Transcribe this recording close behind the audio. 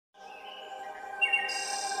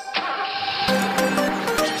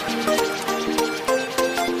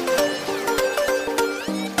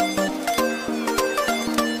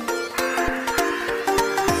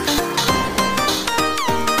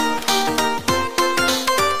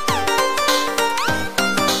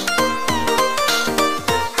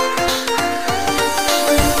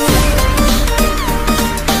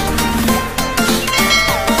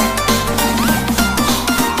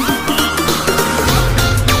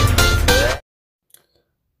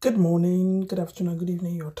Good morning, good afternoon, good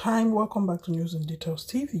evening, your time. Welcome back to News in Details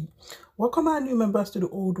TV. Welcome our new members, to the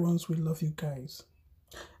old ones. We love you guys.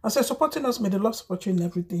 As you're supporting us, may the Lord support you in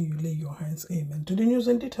everything you lay your hands. Amen. To the News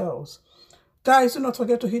in Details. Guys, do not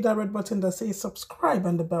forget to hit that red button that says subscribe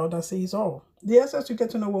and the bell that says all. The access you get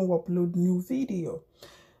to know when we upload new video.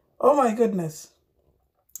 Oh my goodness.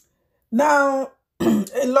 Now,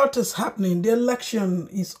 a lot is happening. The election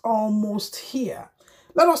is almost here.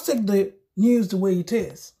 Let us take the news the way it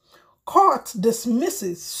is. Court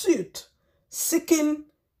dismisses suit seeking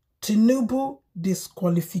TINUBU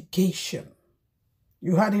disqualification.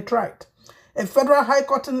 You had it right. A federal high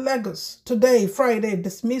court in Lagos today, Friday,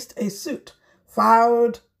 dismissed a suit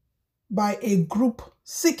filed by a group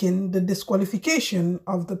seeking the disqualification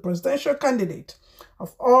of the presidential candidate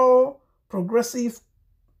of All Progressive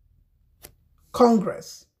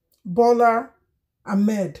Congress, BOLA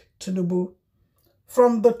AHMED TINUBU,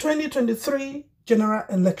 from the 2023 general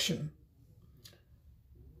election.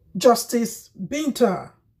 Justice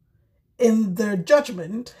Binta, in their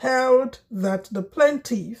judgment, held that the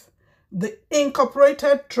plaintiff, the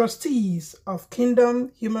incorporated trustees of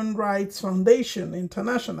Kingdom Human Rights Foundation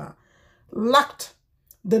International, lacked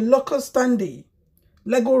the locus standi,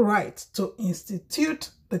 legal right to institute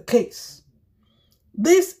the case.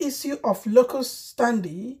 This issue of locus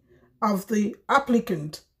standi of the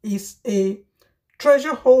applicant is a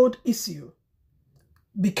threshold issue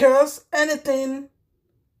because anything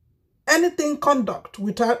conduct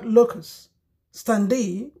without locus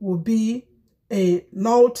standi will be a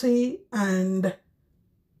nullity and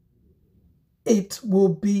it will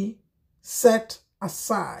be set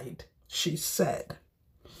aside, she said.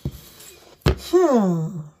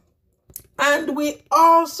 And we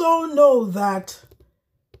also know that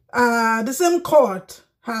the same court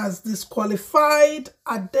has disqualified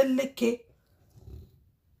Adeleke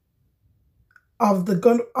of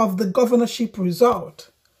the governorship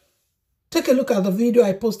result. Take a look at the video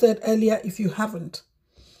I posted earlier if you haven't.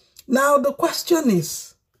 Now the question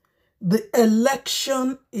is, the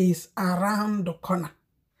election is around the corner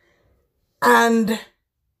and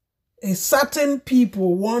a certain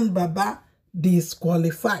people want Baba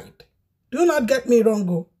disqualified. Do not get me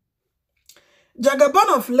wrong.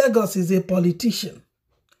 Jagaban of Lagos is a politician.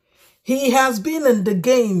 He has been in the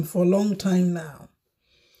game for a long time now.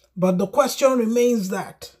 But the question remains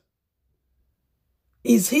that,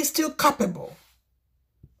 is he still capable?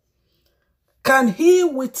 Can he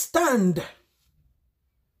withstand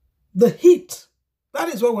the heat? That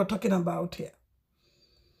is what we're talking about here.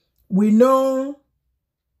 We know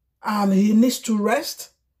he needs to rest.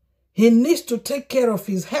 He needs to take care of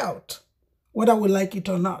his health, whether we like it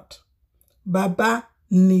or not. Baba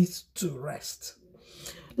needs to rest.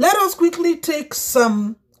 Let us quickly take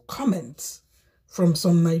some comments from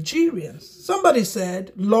some Nigerians. Somebody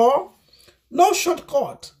said, law, no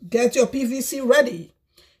shortcut. Get your PVC ready.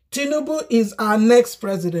 TINUBU is our next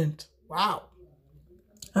president. Wow.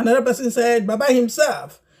 Another person said, Baba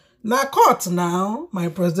himself, na court now, my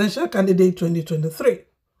presidential candidate 2023.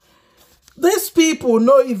 These people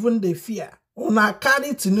no even they fear. Una carry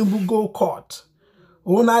TINUBU go court.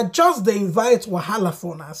 Una just they invite wahala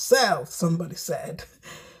for ourselves, somebody said.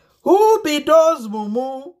 Who be those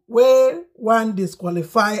mumu where one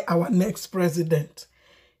disqualify our next president?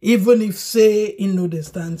 Even if say he know they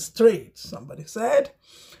stand straight, somebody said.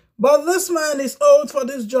 But this man is old for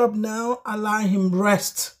this job now. Allow him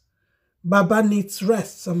rest. Baba needs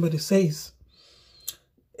rest, somebody says.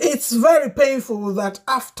 It's very painful that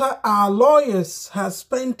after our lawyers have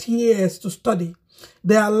spent years to study,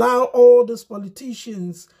 they allow all these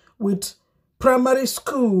politicians with primary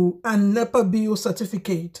school and NEPA bill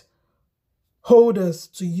certificate holders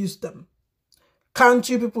to use them. Can't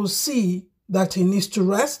you people see that he needs to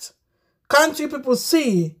rest? Can't you people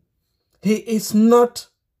see he is not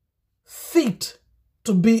fit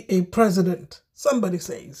to be a president? Somebody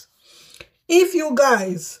says. If you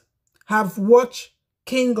guys have watched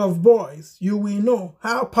King of Boys, you will know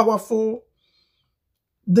how powerful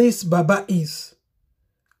this Baba is.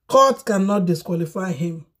 Court cannot disqualify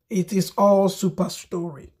him. It is all super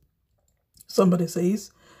story. Somebody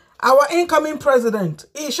says, our incoming president,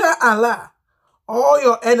 Inshallah, all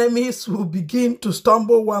your enemies will begin to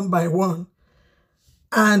stumble one by one,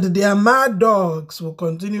 and their mad dogs will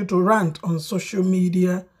continue to rant on social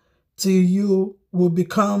media till you will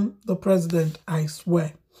become the president, I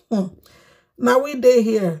swear. Now we day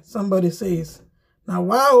here, somebody says, now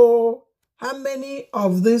wow, how many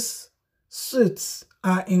of these suits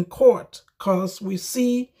are in court? Because we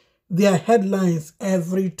see their headlines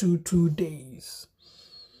every two days.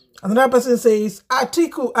 Another person says,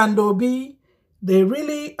 Atiku and Obi They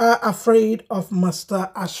really are afraid of Master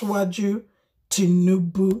Asiwaju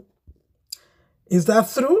TINUBU. Is that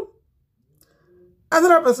true?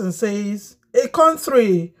 Another person says, a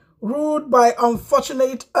country ruled by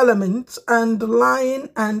unfortunate elements and lying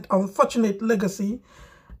and unfortunate legacy.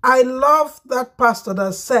 I love that pastor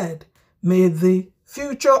that said, may the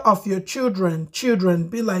future of your children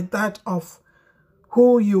be like that of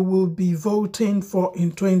who you will be voting for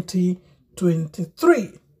in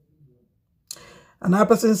 2023. Another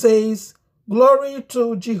person says, glory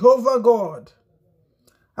to Jehovah God.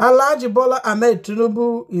 Alhaji Bola Ahmed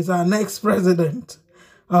Tinubu is our next president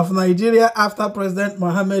of Nigeria after President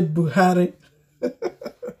Muhammad Buhari.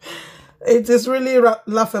 It is really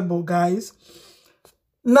laughable, guys.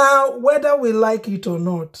 Now, whether we like it or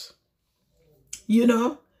not, you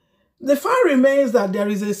know, the fact remains that there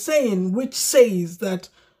is a saying which says that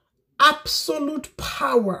absolute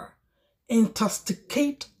power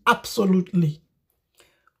intoxicates absolutely.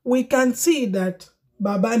 We can see that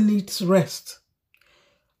Baba needs rest.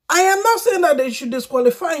 I am not saying that they should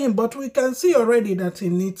disqualify him, but we can see already that he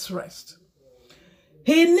needs rest.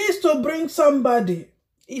 He needs to bring somebody.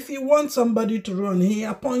 If he wants somebody to run, he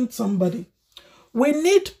appoints somebody. We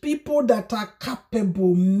need people that are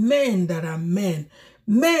capable, men that are men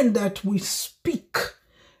that will speak,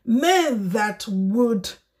 men that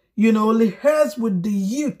would, liaise with the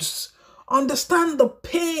youths, understand the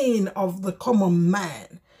pain of the common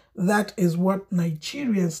man. That is what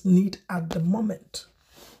Nigerians need at the moment.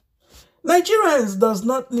 Nigerians does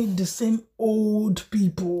not need the same old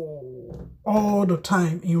people all the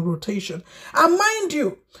time in rotation. And mind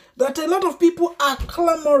you, that a lot of people are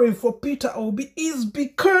clamoring for Peter Obi is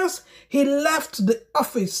because he left the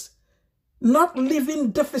office not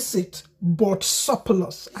leaving deficit, but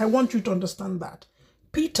surplus. I want you to understand that.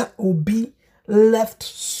 Peter Obi left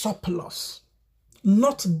surplus,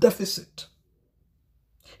 not deficit.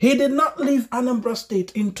 He did not leave Anambra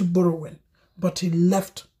State into borrowing, but he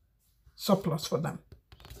left surplus for them.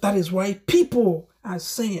 That is why people are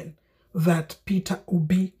saying that Peter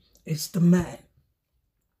Obi is the man.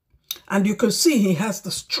 And you can see he has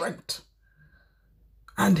the strength.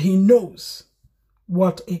 And he knows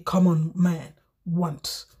what a common man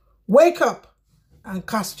wants. Wake up and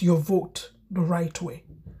cast your vote the right way.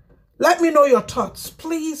 Let me know your thoughts.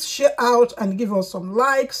 Please share out and give us some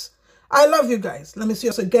likes. I love you guys. Let me see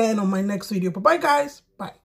us again on my next video. Bye-bye, guys. Bye.